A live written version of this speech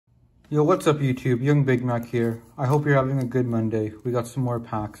Yo, what's up YouTube? Young Big Mac here. I hope you're having a good Monday. We got some more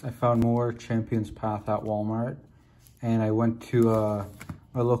packs. I found more Champions Path at Walmart. And I went to our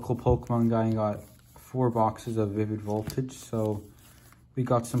local Pokemon guy and got 4 boxes of Vivid Voltage. So we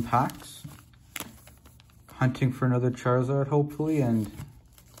got some packs. Hunting for another Charizard hopefully, and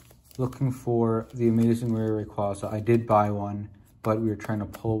looking for the Amazing Rare Rayquaza. I did buy one, but we were trying to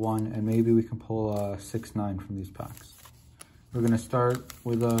pull one, and maybe we can pull a 6-9 from these packs. We're going to start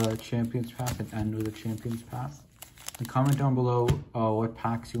with a Champions Path and end with a Champions Path. And comment down below what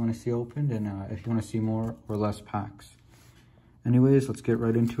packs you want to see opened, and if you want to see more or less packs. Anyways, let's get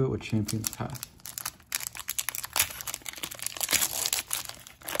right into it with Champions Path.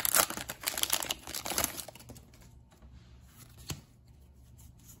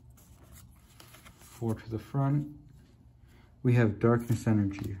 Four to the front. We have Darkness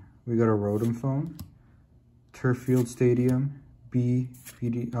Energy. We got a Rotom Phone, Turffield Stadium,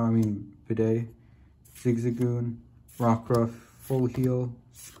 Bidet, Zigzagoon, Rockruff, Full Heal,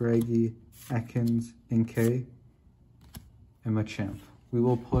 Scraggy, Ekans, Inkay, and Machamp. We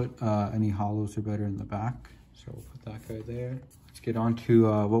will put any hollows or better in the back, so we'll put that guy there. Let's get on to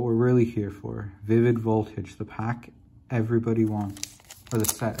what we're really here for. Vivid Voltage, the pack everybody wants, or the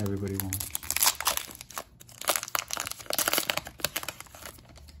set everybody wants.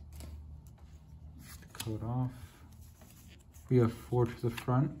 Code off. We have 4 to the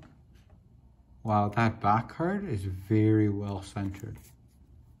front. Wow, that back card is very well centered.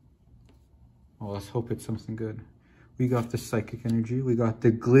 Well, let's hope it's something good. We got the Psychic Energy. We got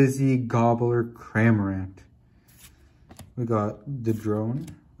the Glizzy, Gobbler, Cramorant. We got the Drone.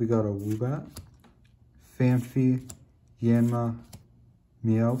 We got a Woobat, Phanpy, Yanma,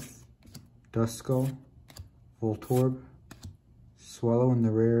 Meowth, Duskull, Voltorb, Swallow, and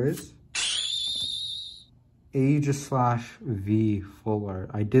the rare is Aegis/V Full Art.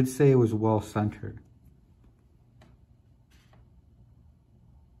 I did say it was well centered.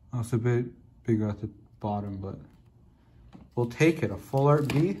 Oh, it's a bit bigger at the bottom, but we'll take it. A Full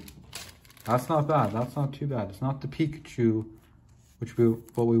Art V. That's not bad. That's not too bad. It's not the Pikachu,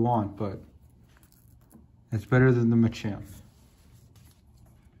 what we want, but it's better than the Machamp.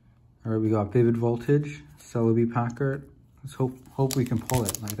 All right, we got Vivid Voltage, Celebi pack art. Let's hope we can pull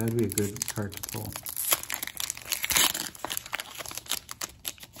it. Like, that'd be a good card to pull.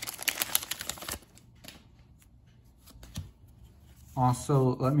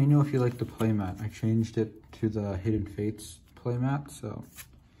 Also, let me know if you like the playmat. I changed it to the Hidden Fates playmat, so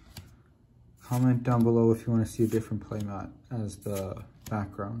comment down below if you want to see a different playmat as the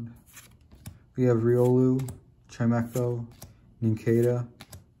background. We have Riolu, Chimecho, Nincada,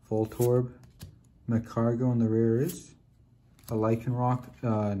 Voltorb, Magcargo, and the rare is a Lycanroc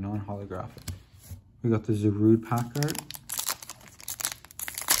non-holographic. We got the Zarude pack art.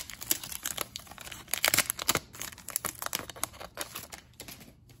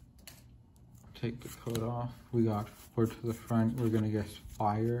 Take the code off. We got 4 to the front. We're gonna get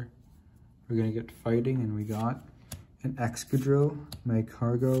Fire. We're gonna get Fighting, and we got an Excadrill,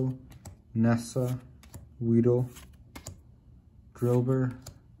 Magcargo, Nessa, Weedle, Drillbur,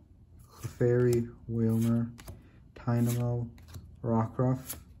 Clefairy, Wailmer, Tynamo,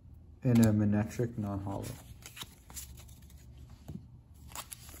 Rockruff, and a Manectric non-hollow.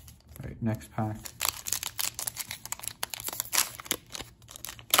 Alright, next pack.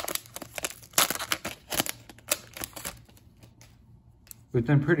 We've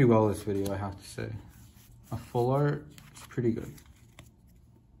done pretty well this video, I have to say. A Full Art is pretty good.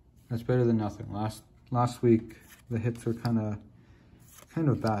 That's better than nothing. Last week, the hits were kind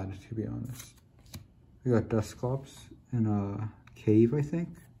of bad, to be honest. We got Dusclops in a cave, I think.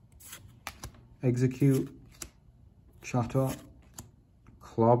 Execute, Chatot,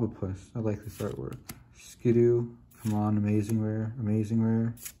 Clobopus. I like this artwork. Skidoo, come on, amazing rare, amazing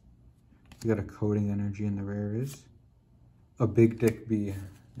rare. We got a Coding Energy, and the rare is a Big Dick B,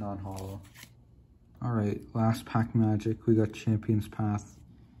 non-hollow. All right, last pack magic. We got Champions Path.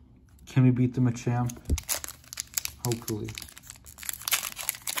 Can we beat the Machamp? Hopefully.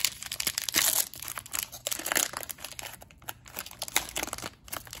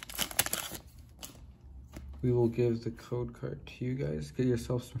 We will give the code card to you guys. Get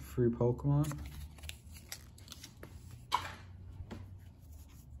yourself some free Pokemon.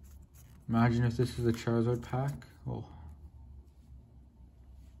 Imagine if this is a Charizard pack. Oh.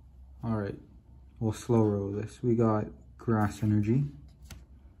 All right, we'll slow roll this. We got Grass Energy.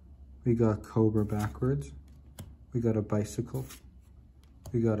 We got Cobra backwards. We got a Bicycle.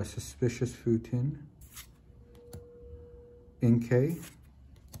 We got a Suspicious Futin. Inkay.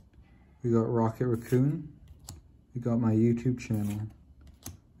 We got Rocket Raccoon. We got my YouTube channel.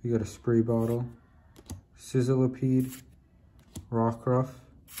 We got a spray bottle, Sizzlipede, Rockruff,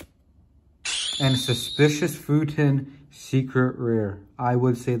 and Suspicious Futon Secret Rare. I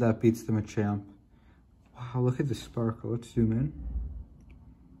would say that beats the Machamp. Wow, look at the sparkle. Let's zoom in.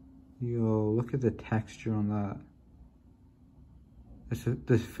 Yo, look at the texture on that.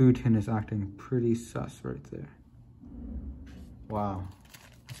 This Futon is acting pretty sus right there. Wow.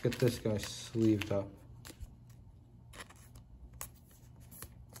 Let's get this guy sleeved up.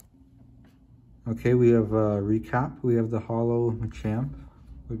 Okay, we have a recap. We have the Holo Machamp.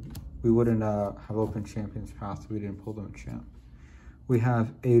 We wouldn't have opened Champions Path if we didn't pull the Machamp. We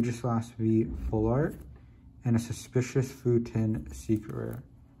have Aegislash V Full Art and a Suspicious Futon Secret Rare.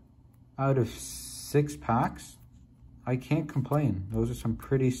 Out of 6 packs, I can't complain. Those are some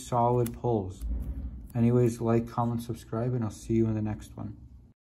pretty solid pulls. Anyways, like, comment, subscribe, and I'll see you in the next one.